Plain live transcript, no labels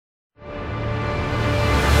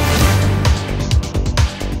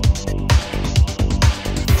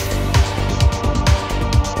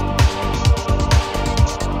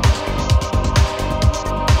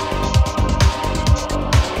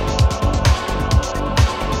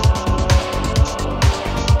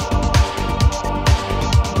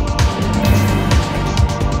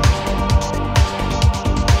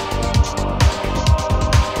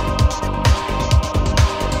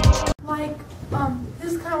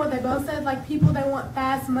what they both said. Like, people, they want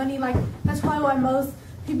fast money. Like, that's probably why most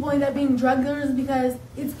people end up being drug dealers, because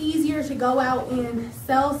it's easier to go out and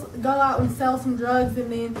sell some drugs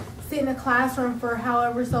and then sit in a classroom for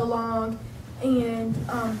however so long and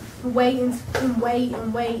wait.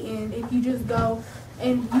 And if you just go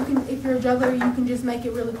and if you're a juggler, you can just make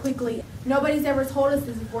it really quickly. Nobody's ever told us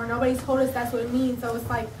this before. Nobody's told us that's what it means. So it's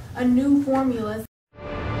like a new formula.